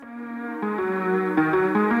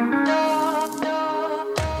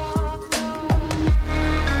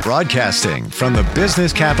Broadcasting from the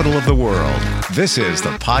business capital of the world, this is the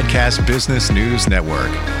Podcast Business News Network.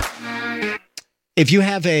 If you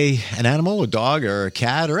have an animal, a dog or a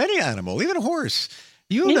cat or any animal, even a horse,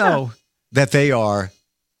 you know that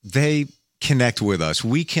they connect with us.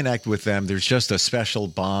 We connect with them. There's just a special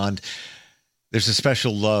bond. There's a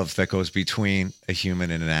special love that goes between a human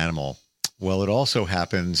and an animal. Well, it also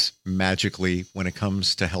happens magically when it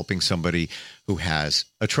comes to helping somebody who has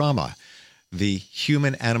a trauma. The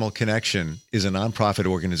Human Animal Connection is a nonprofit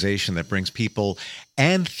organization that brings people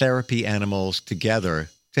and therapy animals together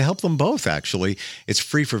to help them both, actually. It's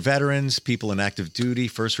free for veterans, people in active duty,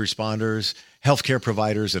 first responders, healthcare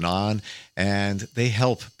providers, and on. And they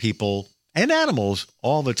help people and animals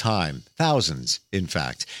all the time, thousands, in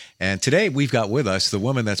fact. And today we've got with us the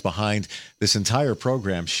woman that's behind this entire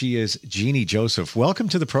program. She is Genie Joseph. Welcome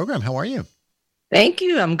to the program. How are you? Thank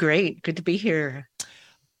you. I'm great. Good to be here.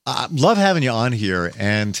 Love having you on here.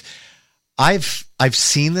 And I've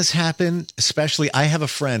seen this happen, especially I have a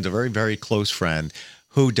friend, a very, very close friend,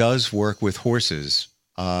 who does work with horses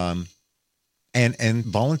and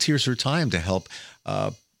volunteers her time to help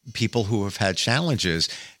people who have had challenges.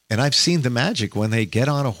 And I've seen the magic when they get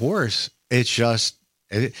on a horse. It's just,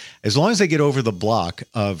 as long as they get over the block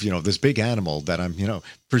of, this big animal that I'm,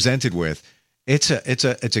 presented with, it's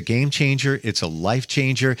a game changer. It's a life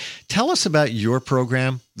changer. Tell us about your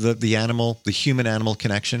program, the Human Animal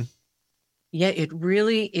Connection. Yeah, it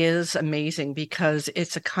really is amazing because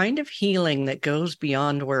it's a kind of healing that goes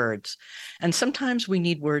beyond words. And sometimes we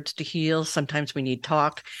need words to heal. Sometimes we need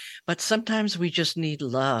talk, but sometimes we just need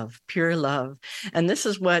love, pure love. And this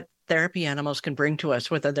is what therapy animals can bring to us,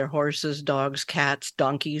 whether they're horses, dogs, cats,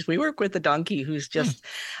 donkeys. We work with a donkey who's just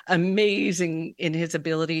amazing in his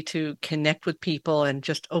ability to connect with people and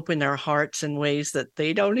just open their hearts in ways that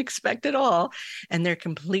they don't expect at all. And they're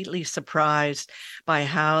completely surprised by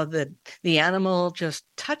how the animal just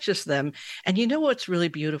touches them. And you know what's really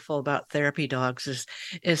beautiful about therapy dogs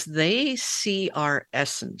is they see our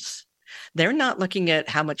essence. They're not looking at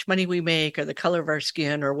how much money we make or the color of our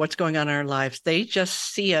skin or what's going on in our lives. They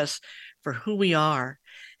just see us for who we are.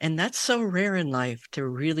 And that's so rare in life to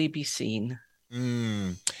really be seen.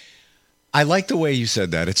 I like the way you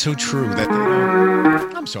said that. It's so true that they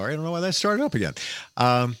don't. I'm sorry. I don't know why that started up again.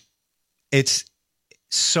 It's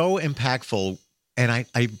so impactful. And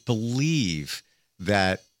I believe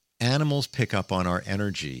that animals pick up on our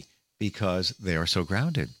energy because they are so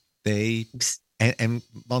grounded. And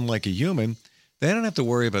unlike a human, they don't have to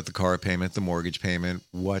worry about the car payment, the mortgage payment,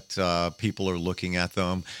 what people are looking at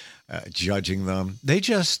them, judging them.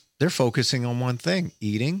 They're focusing on one thing: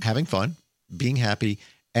 eating, having fun, being happy,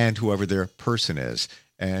 and whoever their person is,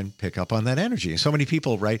 and pick up on that energy. And so many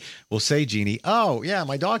people, right, will say, Jeannie, oh, yeah,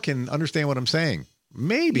 my dog can understand what I'm saying.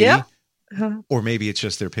 Maybe, yeah. Or maybe it's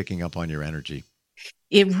just they're picking up on your energy.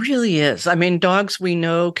 It really is. I mean, dogs we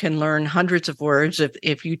know can learn hundreds of words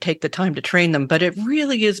if you take the time to train them, but it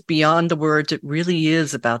really is beyond the words. It really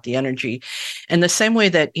is about the energy. And the same way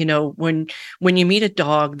that, when you meet a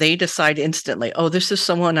dog, they decide instantly, oh, this is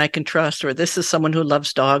someone I can trust, or this is someone who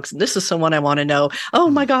loves dogs. And this is someone I want to know. Oh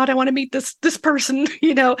my God, I want to meet this person,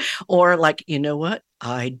 or like, you know what?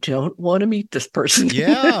 I don't want to meet this person.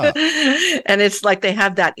 Yeah. And it's like they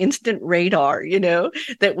have that instant radar,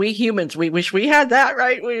 that we humans, we wish we had that,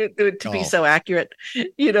 right? To be so accurate.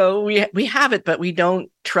 We have it, but we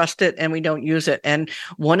don't trust it and we don't use it. And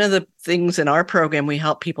one of the things in our program we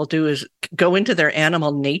help people do is go into their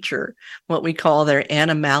animal nature, what we call their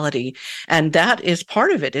animality. And that is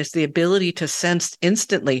part of it, is the ability to sense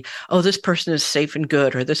instantly, oh, this person is safe and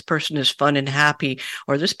good, or this person is fun and happy,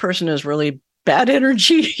 or this person is really bad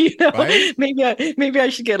energy, right? Maybe I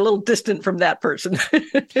should get a little distant from that person.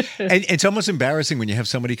 And it's almost embarrassing when you have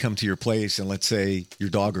somebody come to your place, and let's say your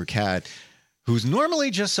dog or cat who's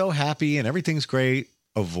normally just so happy and everything's great,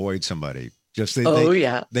 avoid somebody.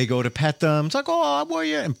 They go to pet them. It's like, oh, how are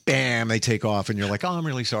you? And bam, they take off. And you're like, oh, I'm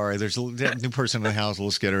really sorry. There's a new person in the house, a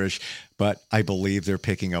little skitterish. But I believe they're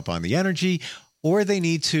picking up on the energy, or they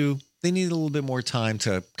need a little bit more time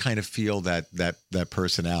to kind of feel that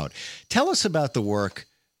person out. Tell us about the work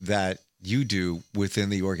that you do within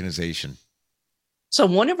the organization. So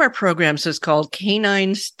one of our programs is called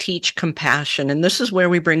Canines Teach Compassion, and this is where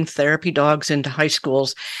we bring therapy dogs into high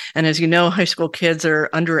schools. And as you know, high school kids are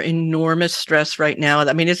under enormous stress right now.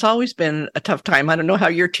 I mean, it's always been a tough time. I don't know how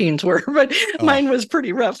your teens were, but mine was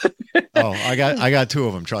pretty rough. I got two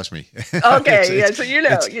of them. Trust me. Okay, so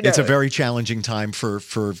it's a very challenging time for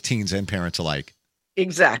teens and parents alike.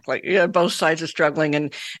 Exactly. Yeah, both sides are struggling,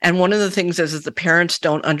 and one of the things is the parents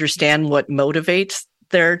don't understand what motivates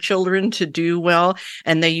their children to do well,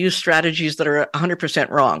 and they use strategies that are 100%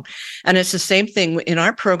 wrong. And it's the same thing in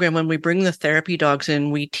our program. When we bring the therapy dogs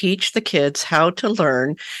in, we teach the kids how to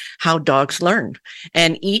learn how dogs learn.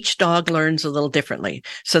 And each dog learns a little differently.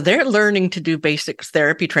 So they're learning to do basic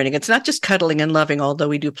therapy training. It's not just cuddling and loving, although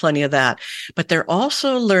we do plenty of that, but they're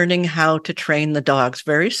also learning how to train the dogs.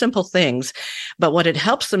 Very simple things. But what it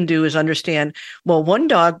helps them do is understand, well, one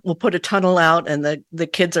dog will put a tunnel out and the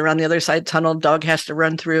kids are on the other side tunnel, dog has to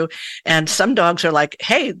run through. And some dogs are like,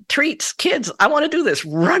 hey, treats, kids, I want to do this,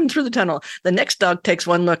 run through the tunnel. The next dog takes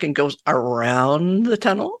one look and goes around the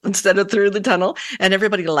tunnel instead of through the tunnel. And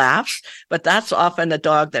everybody laughs. But that's often a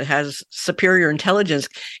dog that has superior intelligence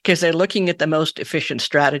because they're looking at the most efficient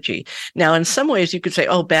strategy. Now, in some ways, you could say,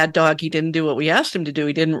 oh, bad dog, he didn't do what we asked him to do.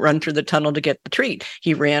 He didn't run through the tunnel to get the treat.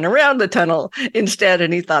 He ran around the tunnel instead,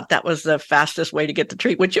 and he thought that was the fastest way to get the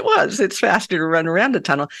treat, which it was. It's faster to run around the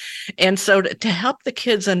tunnel. And so to help the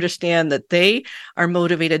kids understand that they are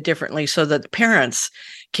motivated differently so that the parents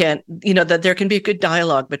can, that there can be a good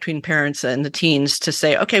dialogue between parents and the teens to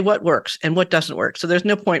say, okay, what works and what doesn't work. So there's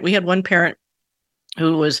no point. We had one parent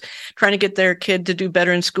who was trying to get their kid to do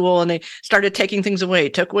better in school. And they started taking things away,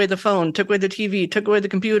 took away the phone, took away the TV, took away the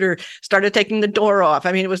computer, started taking the door off.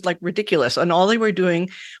 I mean, it was like ridiculous. And all they were doing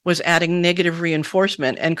was adding negative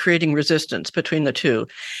reinforcement and creating resistance between the two.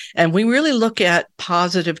 And we really look at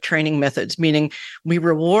positive training methods, meaning we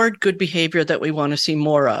reward good behavior that we want to see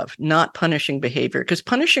more of, not punishing behavior, because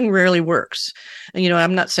punishing rarely works. And,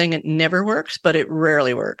 I'm not saying it never works, but it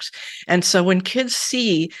rarely works. And so when kids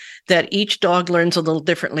see that each dog learns a little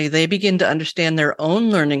differently, they begin to understand their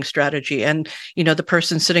own learning strategy. And, the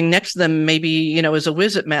person sitting next to them maybe, is a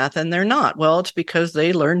whiz at math and they're not. Well, it's because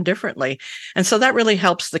they learn differently. And so that really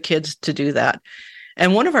helps the kids to do that.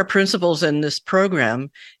 And one of our principles in this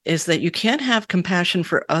program is that you can't have compassion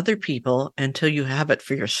for other people until you have it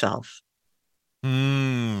for yourself.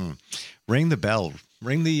 Ring the bell.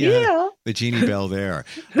 Ring the Genie bell there.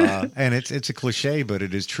 And it's a cliche, but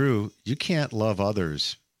it is true. You can't love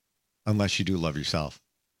others unless you do love yourself.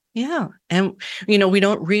 Yeah. And, we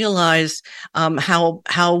don't realize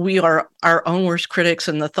how we are our own worst critics,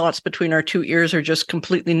 and the thoughts between our two ears are just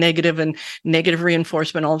completely negative and negative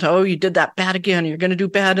reinforcement all the time. Oh, you did that bad again. You're going to do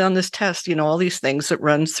bad on this test. All these things that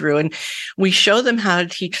runs through. And we show them how to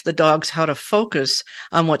teach the dogs how to focus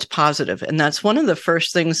on what's positive. And that's one of the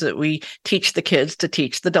first things that we teach the kids to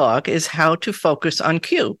teach the dog is how to focus on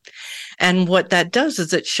cue. And what that does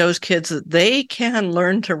is it shows kids that they can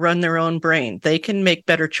learn to run their own brain. They can make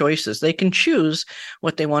better choices. They can choose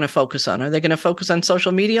what they want to focus on. Are they going to focus on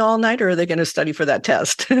social media all night, or are they going to study for that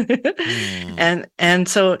test? And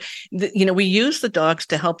so, we use the dogs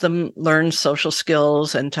to help them learn social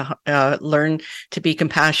skills and to learn to be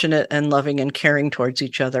compassionate and loving and caring towards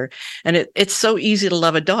each other. And it's so easy to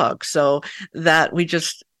love a dog, so that we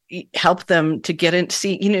just help them to get in,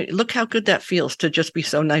 see, look how good that feels to just be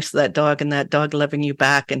so nice to that dog and that dog loving you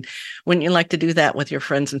back. And wouldn't you like to do that with your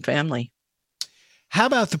friends and family? How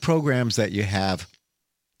about the programs that you have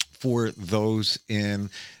for those in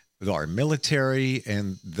our military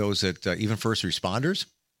and those that even first responders?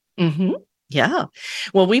 Mm-hmm. Yeah.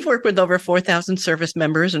 Well, we've worked with over 4,000 service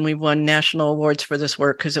members, and we've won national awards for this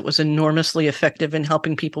work because it was enormously effective in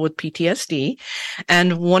helping people with PTSD.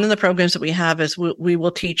 And one of the programs that we have is we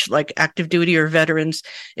will teach, like, active duty or veterans.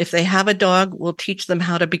 If they have a dog, we'll teach them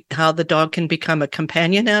how the dog can become a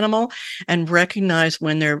companion animal and recognize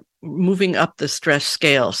when they're moving up the stress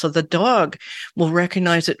scale. So the dog will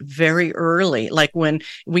recognize it very early. Like when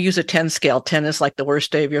we use a 10 scale, 10 is like the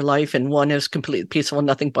worst day of your life, and 1 is completely peaceful and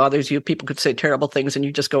nothing bothers you. People could say terrible things and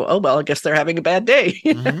you just go, oh, well, I guess they're having a bad day.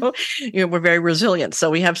 We're very resilient.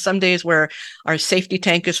 So we have some days where our safety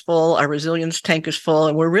tank is full, our resilience tank is full,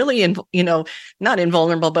 and we're really, not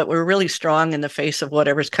invulnerable, but we're really strong in the face of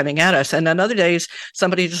whatever's coming at us. And on other days,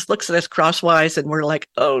 somebody just looks at us crosswise and we're like,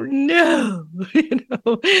 oh no,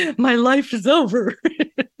 my life is over.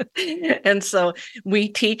 And so we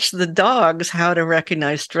teach the dogs how to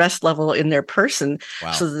recognize stress level in their person.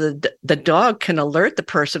 Wow. So the dog can alert the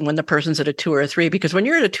person when the person's at a 2 or a 3, because when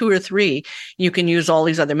you're at a 2 or 3, you can use all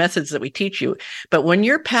these other methods that we teach you. But when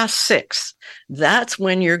you're past 6, that's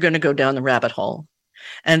when you're going to go down the rabbit hole.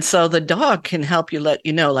 And so the dog can help you let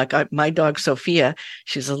you know, like my dog, Sophia,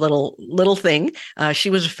 she's a little thing. She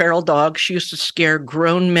was a feral dog. She used to scare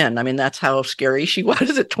grown men. I mean, that's how scary she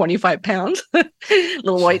was at 25 pounds,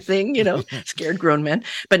 little white thing, scared grown men.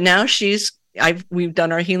 But now she's we've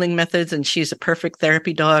done our healing methods, and she's a perfect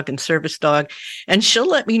therapy dog and service dog. And she'll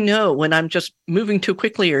let me know when I'm just moving too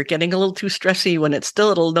quickly or getting a little too stressy, when it's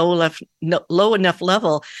still at a low enough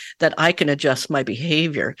level that I can adjust my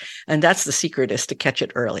behavior. And that's the secret, is to catch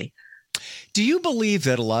it early. Do you believe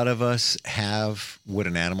that a lot of us have what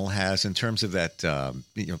an animal has in terms of that,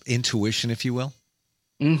 intuition, if you will?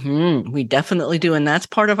 We definitely do. And that's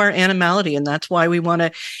part of our animality. And that's why we want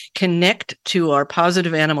to connect to our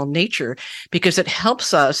positive animal nature, because it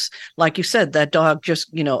helps us, like you said, that dog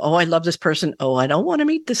just, oh, I love this person. Oh, I don't want to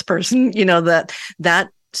meet this person.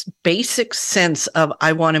 That basic sense of,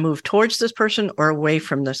 I want to move towards this person or away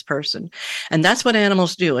from this person. And that's what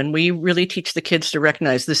animals do. And we really teach the kids to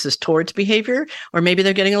recognize this is towards behavior, or maybe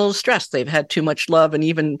they're getting a little stressed. They've had too much love, and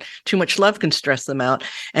even too much love can stress them out.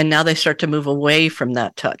 And now they start to move away from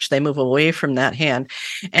that touch. They move away from that hand.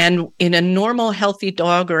 And in a normal, healthy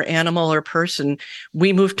dog or animal or person,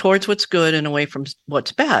 we move towards what's good and away from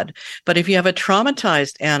what's bad. But if you have a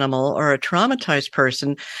traumatized animal or a traumatized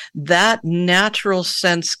person, that natural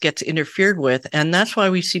sense gets interfered with. And that's why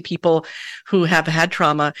we see people who have had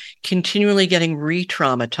trauma continually getting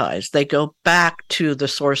re-traumatized. They go back to the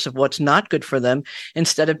source of what's not good for them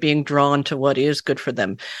instead of being drawn to what is good for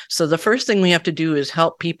them. So the first thing we have to do is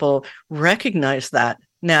help people recognize that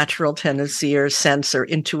natural tendency or sense or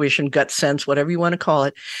intuition, gut sense, whatever you want to call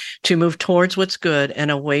it, to move towards what's good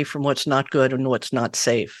and away from what's not good and what's not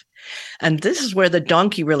safe. And this is where the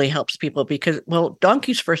donkey really helps people, because, well,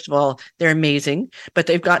 donkeys, first of all, they're amazing, but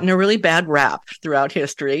they've gotten a really bad rap throughout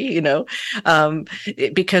history,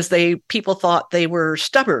 because people thought they were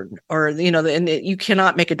stubborn, or, and you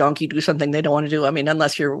cannot make a donkey do something they don't want to do. I mean,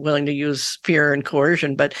 unless you're willing to use fear and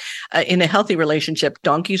coercion. But in a healthy relationship,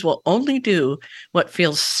 donkeys will only do what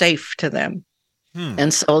feels safe to them.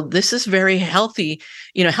 And so this is very healthy,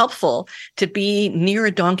 helpful to be near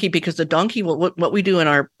a donkey, because the donkey will, what we do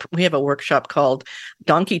we have a workshop called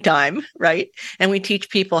Donkey Time, right? And we teach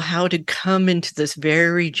people how to come into this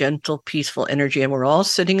very gentle, peaceful energy. And we're all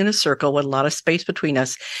sitting in a circle with a lot of space between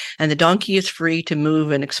us. And the donkey is free to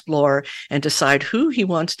move and explore and decide who he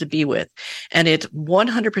wants to be with. And it's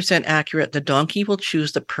 100% accurate. The donkey will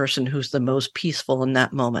choose the person who's the most peaceful in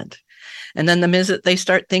that moment. And then the minute they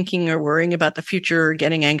start thinking or worrying about the future or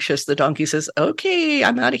getting anxious, the donkey says, okay,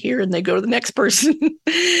 I'm out of here. And they go to the next person.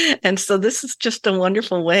 And so this is just a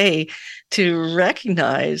wonderful way to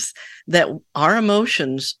recognize that our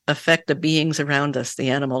emotions affect the beings around us, the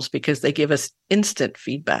animals, because they give us instant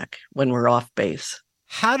feedback when we're off base.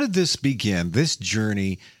 How did this begin, this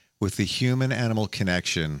journey with the human-animal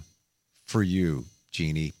connection for you,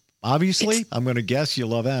 Genie? Obviously, I'm going to guess you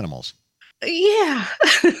love animals. Yeah.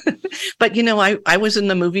 But, I was in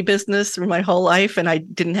the movie business through my whole life, and I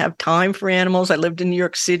didn't have time for animals. I lived in New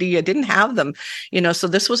York City. I didn't have them, so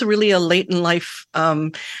this was really a late in life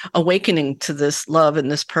awakening to this love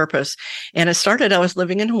and this purpose. And it started, I was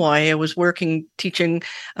living in Hawaii. I was working, teaching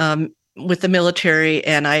with the military,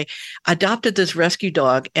 and I adopted this rescue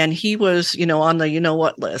dog, and he was, on the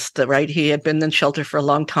what list, right? He had been in shelter for a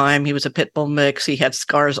long time. He was a pit bull mix. He had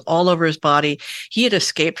scars all over his body. He had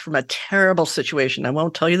escaped from a terrible situation. I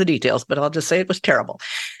won't tell you the details, but I'll just say it was terrible.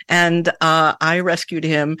 And I rescued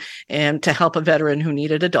him and to help a veteran who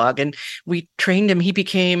needed a dog, and we trained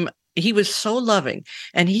him. He was so loving,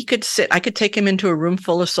 and I could take him into a room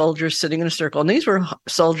full of soldiers sitting in a circle. And these were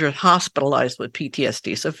soldiers hospitalized with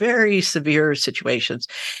PTSD, so very severe situations.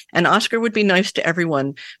 And Oscar would be nice to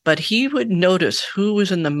everyone, but he would notice who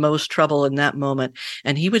was in the most trouble in that moment.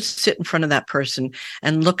 And he would sit in front of that person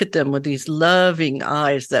and look at them with these loving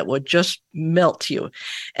eyes that would just melt you.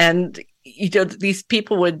 And these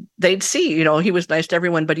people they'd see, he was nice to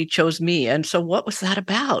everyone, but he chose me. And so what was that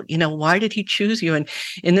about? Why did he choose you? And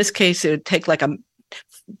in this case, it would take like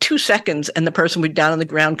 2 seconds, and the person would be down on the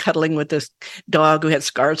ground cuddling with this dog who had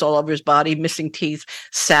scars all over his body, missing teeth,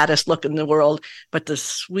 saddest look in the world, but the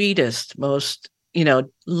sweetest, most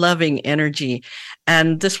loving energy.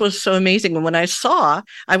 And this was so amazing. And when I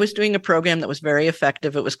was doing a program that was very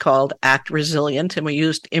effective. It was called Act Resilient. And we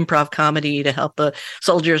used improv comedy to help the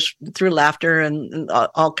soldiers through laughter and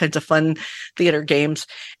all kinds of fun theater games.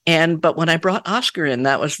 But when I brought Oscar in,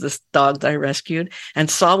 that was this dog that I rescued, and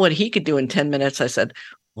saw what he could do in 10 minutes, I said,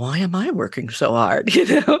 why am I working so hard?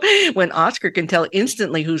 When Oscar can tell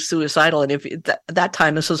instantly who's suicidal. And if that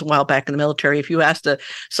time, this was a while back in the military, if you asked a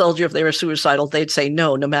soldier if they were suicidal, they'd say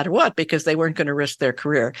no matter what, because they weren't going to risk their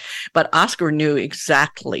career. But Oscar knew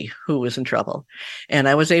exactly who was in trouble. And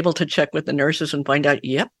I was able to check with the nurses and find out,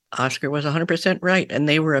 yep, Oscar was 100% right. And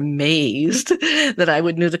they were amazed that I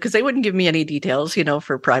would know that, because they wouldn't give me any details,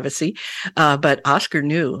 for privacy. But Oscar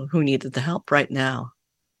knew who needed the help right now.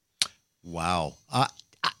 Wow.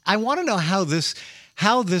 I want to know how this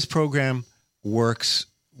program works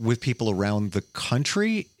with people around the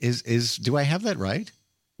country. Do I have that right?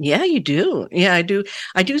 Yeah, you do. Yeah, I do.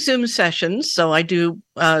 I do Zoom sessions. So I do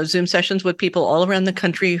Zoom sessions with people all around the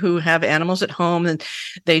country who have animals at home and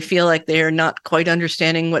they feel like they're not quite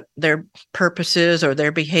understanding what their purpose is or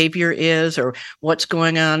their behavior is or what's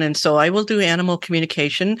going on. And so I will do animal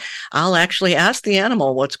communication. I'll actually ask the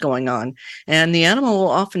animal what's going on, and the animal will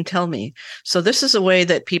often tell me. So this is a way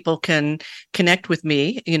that people can connect with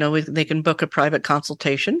me. They can book a private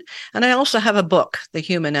consultation. And I also have a book, The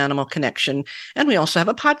Human Animal Connection. And we also have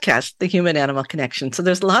a podcast, The Human Animal Connection. So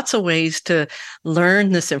there's lots of ways to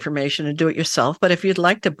learn this information and do it yourself. But if you'd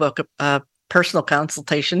like to book a personal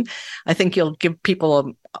consultation, I think you'll give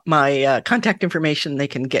people my contact information. They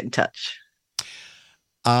can get in touch.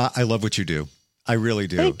 I love what you do. I really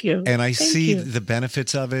do. Thank you. And I see the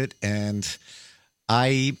benefits of it. And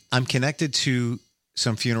I'm connected to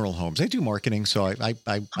some funeral homes. I do marketing, so I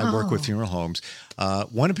work with funeral homes.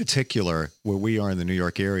 One in particular, where we are in the New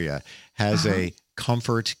York area, has a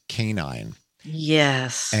comfort canine.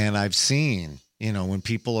 Yes. And I've seen, when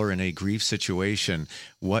people are in a grief situation,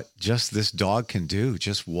 what just this dog can do,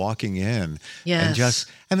 just walking in. Yes.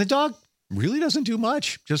 And the dog really doesn't do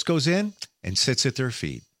much, just goes in and sits at their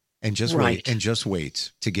feet and just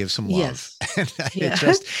waits to give some love. Yes. And it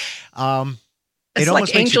just, it's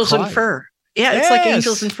like angels in fur. Yeah, it's like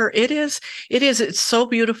angels in fur. It is. It's so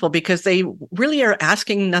beautiful because they really are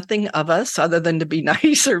asking nothing of us other than to be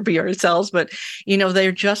nice or be ourselves. But,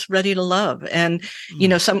 they're just ready to love. And,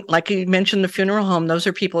 some, like you mentioned, the funeral home, those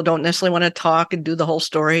are people who don't necessarily want to talk and do the whole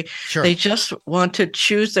story. Sure. They just want to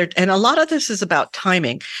choose and a lot of this is about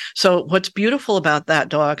timing. So what's beautiful about that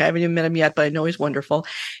dog, I haven't even met him yet, but I know he's wonderful,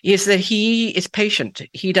 is that he is patient.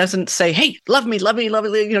 He doesn't say, hey, love me,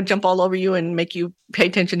 jump all over you and make you pay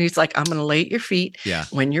attention. He's like, I'm going to lay at your feet. Yeah.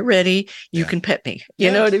 When you're ready, you can pet me. You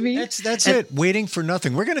know what I mean? That's it. Waiting for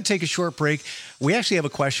nothing. We're going to take a short break. We actually have a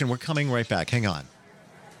question. We're coming right back. Hang on.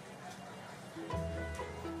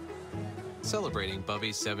 Celebrating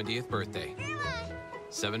Bubby's 70th birthday.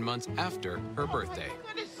 7 months after her birthday.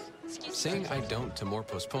 Saying I don't to more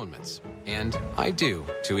postponements. And I do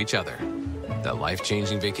to each other. The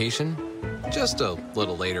life-changing vacation? Just a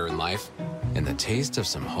little later in life. And the taste of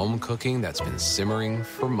some home cooking that's been simmering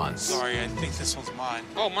for months. Sorry, I think this one's mine.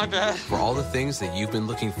 Oh, my bad. For all the things that you've been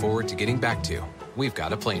looking forward to getting back to, we've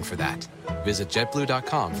got a plane for that. Visit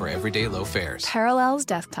JetBlue.com for everyday low fares. Parallels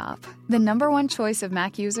Desktop, the #1 choice of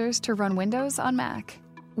Mac users to run Windows on Mac.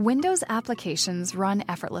 Windows applications run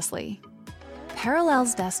effortlessly.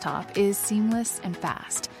 Parallels Desktop is seamless and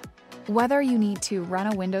fast. Whether you need to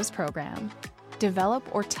run a Windows program, develop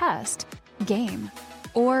or test, game,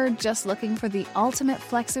 or just looking for the ultimate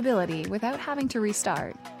flexibility without having to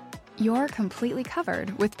restart, you're completely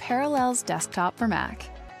covered with Parallels Desktop for Mac.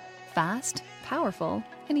 Fast, powerful,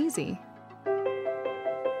 and easy.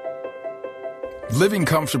 Living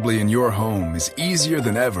comfortably in your home is easier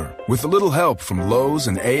than ever with a little help from Lowe's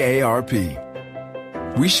and AARP.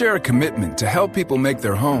 We share a commitment to help people make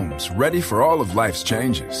their homes ready for all of life's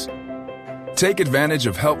changes. Take advantage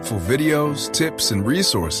of helpful videos, tips, and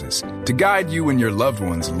resources to guide you and your loved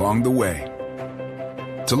ones along the way.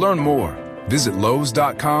 To learn more, visit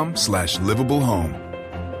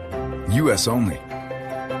lowes.com/livablehome. U.S. only.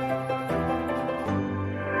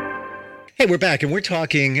 Hey, we're back, and we're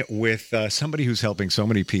talking with somebody who's helping so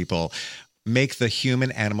many people make the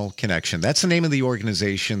human-animal connection. That's the name of the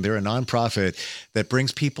organization. They're a nonprofit that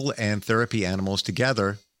brings people and therapy animals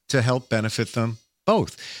together to help benefit them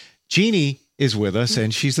both. Genie is with us,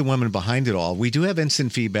 and she's the woman behind it all. We do have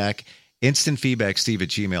instant feedback.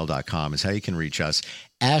 InstantFeedbackSteve@gmail.com is how you can reach us.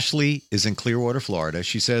 Ashley is in Clearwater, Florida.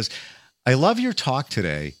 She says, I love your talk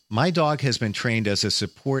today. My dog has been trained as a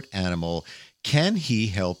support animal. Can he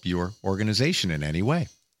help your organization in any way?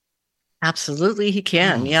 Absolutely, he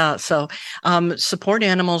can. Yeah. So support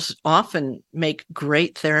animals often make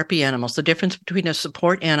great therapy animals. The difference between a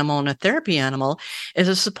support animal and a therapy animal is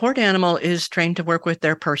a support animal is trained to work with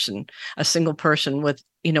their person, a single person with,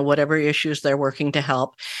 whatever issues they're working to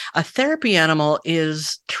help. A therapy animal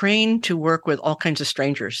is trained to work with all kinds of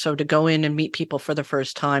strangers. So to go in and meet people for the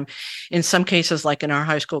first time. In some cases, like in our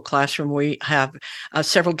high school classroom, we have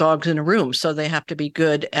several dogs in a room. So they have to be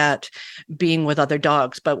good at being with other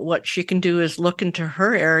dogs. But what she can do is look into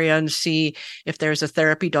her area and see if there's a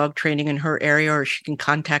therapy dog training in her area, or she can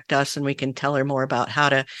contact us and we can tell her more about how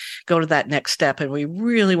to go to that next step. And we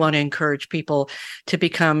really want to encourage people to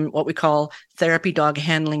become what we call therapy dog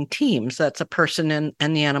handling teams. That's a person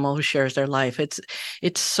and the animal who shares their life. It's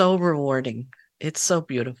so rewarding. It's so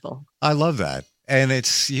beautiful. I love that. And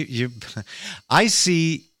it's I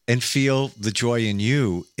see and feel the joy in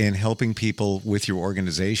you in helping people with your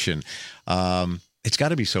organization. It's got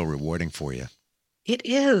to be so rewarding for you. It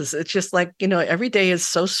is. It's just like, every day is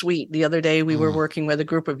so sweet. The other day we were working with a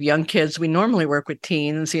group of young kids. We normally work with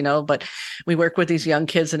teens, but we work with these young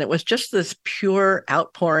kids, and it was just this pure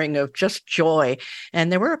outpouring of just joy.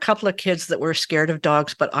 And there were a couple of kids that were scared of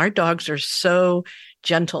dogs, but our dogs are so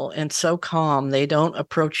gentle and so calm. They don't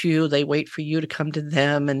approach you. They wait for you to come to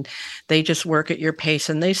them, and they just work at your pace,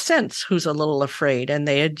 and they sense who's a little afraid, and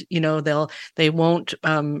they won't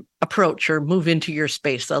approach or move into your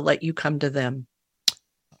space. They'll let you come to them.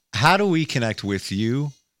 How do we connect with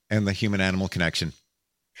you and the Human Animal Connection?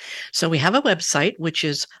 So we have a website, which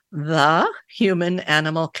is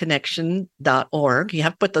thehumananimalconnection.org. You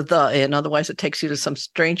have to put the in, otherwise it takes you to some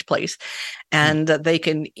strange place. And they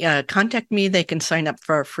can contact me. They can sign up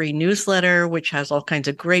for a free newsletter, which has all kinds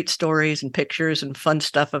of great stories and pictures and fun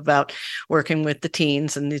stuff about working with the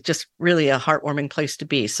teens. And it's just really a heartwarming place to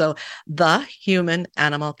be. So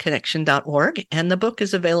thehumananimalconnection.org. And the book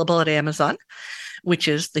is available at Amazon, which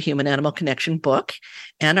is the Human Animal Connection book.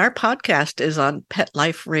 And our podcast is on Pet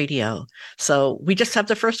Life Radio. So we just have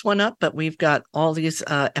the first one up, but we've got all these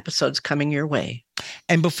episodes coming your way.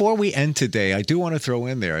 And before we end today, I do want to throw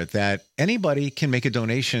in there that anybody can make a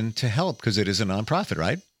donation to help because it is a nonprofit,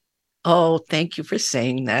 right? Oh, thank you for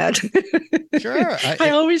saying that. Sure. I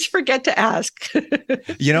always forget to ask.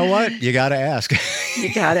 You know what? You got to ask.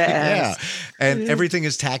 You got to ask. Yeah. And everything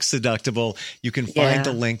is tax deductible. You can find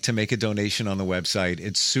the link to make a donation on the website.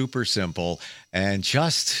 It's super simple. And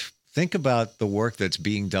just think about the work that's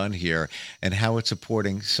being done here and how it's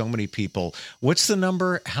supporting so many people. What's the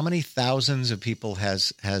number? How many thousands of people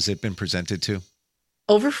has it been presented to?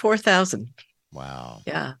 Over 4,000. Wow.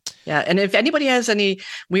 Yeah. Yeah. And if anybody has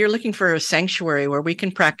we are looking for a sanctuary where we can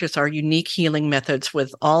practice our unique healing methods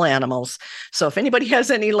with all animals. So if anybody has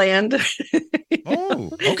any land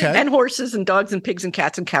and horses and dogs and pigs and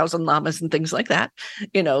cats and cows and llamas and things like that,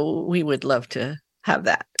 we would love to have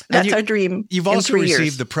that. That's our dream. You've also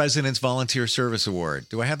received the President's Volunteer Service Award.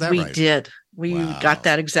 Do I have that right? We did. We got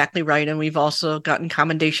that exactly right. And we've also gotten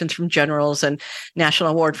commendations from generals and National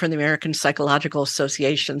Award from the American Psychological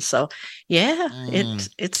Association. So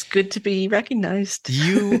it's good to be recognized.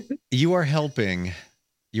 You are helping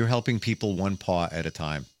people one paw at a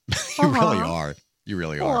time. You really are. You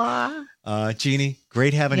really are. Genie,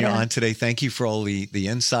 great having you on today. Thank you for all the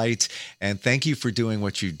insights, and thank you for doing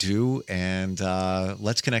what you do. And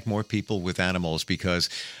let's connect more people with animals because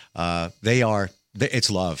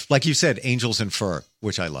it's love. Like you said, angels in fur,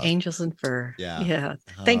 which I love. Angels in fur. Yeah. Yeah.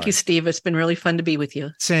 Thank you, Steve. It's been really fun to be with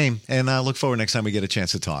you. Same. And I look forward next time we get a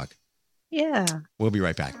chance to talk. Yeah. We'll be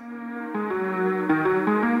right back.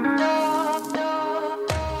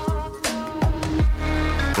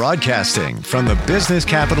 Broadcasting from the business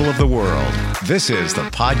capital of the world, this is the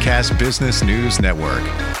Podcast Business News Network.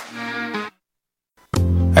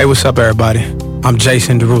 Hey, what's up, everybody? I'm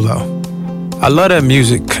Jason Derulo. I love that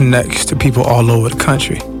music connects to people all over the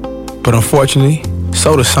country. But unfortunately,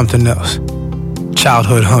 so does something else.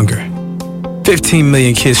 Childhood hunger. 15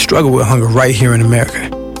 million kids struggle with hunger right here in America.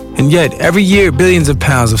 And yet, every year, billions of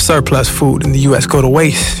pounds of surplus food in the U.S. go to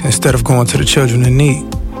waste instead of going to the children in need.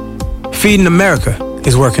 Feeding America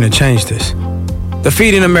is working to change this. The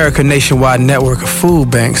Feeding America nationwide network of food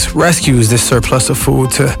banks rescues this surplus of food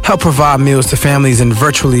to help provide meals to families in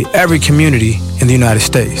virtually every community in the United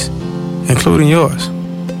States, including yours.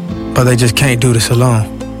 But they just can't do this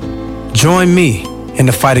alone. Join me in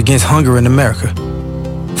the fight against hunger in America.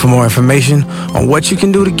 For more information on what you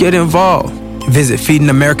can do to get involved, visit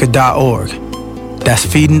feedingamerica.org. That's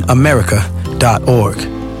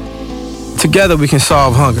feedingamerica.org. Together we can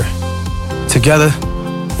solve hunger. Together,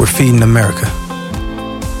 we're Feeding America.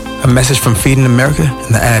 A message from Feeding America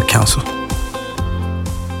and the Ad Council.